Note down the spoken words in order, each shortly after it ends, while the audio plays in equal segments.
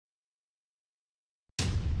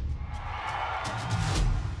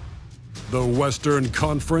The Western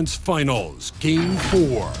Conference Finals, Game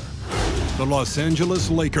 4. The Los Angeles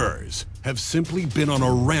Lakers have simply been on a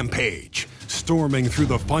rampage, storming through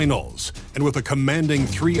the finals, and with a commanding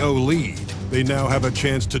 3-0 lead, they now have a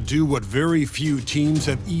chance to do what very few teams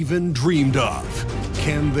have even dreamed of.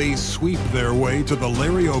 Can they sweep their way to the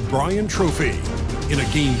Larry O'Brien Trophy in a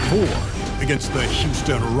Game 4 against the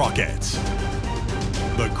Houston Rockets?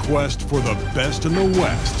 The quest for the best in the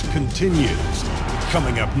West continues,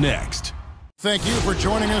 coming up next. Thank you for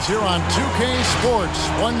joining us here on 2K Sports.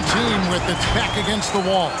 One team with its back against the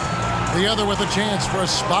wall, the other with a chance for a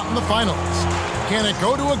spot in the finals. Can it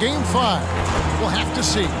go to a Game 5? We'll have to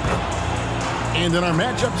see. And in our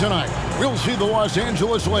matchup tonight, we'll see the Los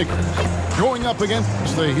Angeles Lakers going up against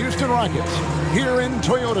the Houston Rockets here in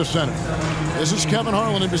Toyota Center. This is Kevin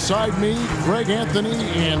Harlan, and beside me, Greg Anthony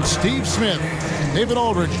and Steve Smith. David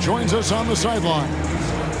Aldridge joins us on the sideline.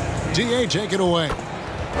 DA, take it away.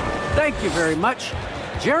 Thank you very much.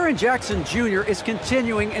 Jaren Jackson Jr. is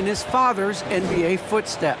continuing in his father's NBA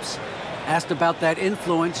footsteps. Asked about that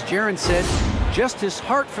influence, Jaren said, just his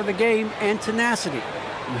heart for the game and tenacity.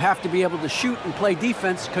 You have to be able to shoot and play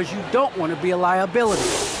defense because you don't want to be a liability.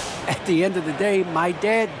 At the end of the day, my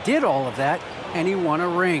dad did all of that, and he won a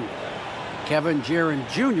ring. Kevin Jaren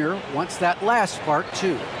Jr. wants that last part,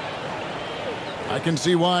 too. I can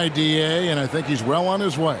see why, DA, and I think he's well on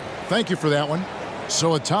his way. Thank you for that one.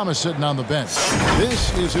 So Thomas sitting on the bench.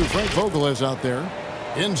 This is who Frank Vogel is out there.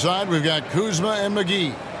 Inside, we've got Kuzma and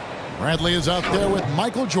McGee. Bradley is out there with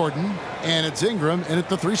Michael Jordan, and it's Ingram in at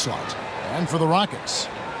the 3 slot. And for the Rockets,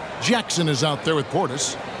 Jackson is out there with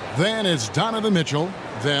Portis. Then it's Donovan Mitchell.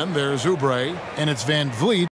 Then there's Oubre, and it's Van Vliet.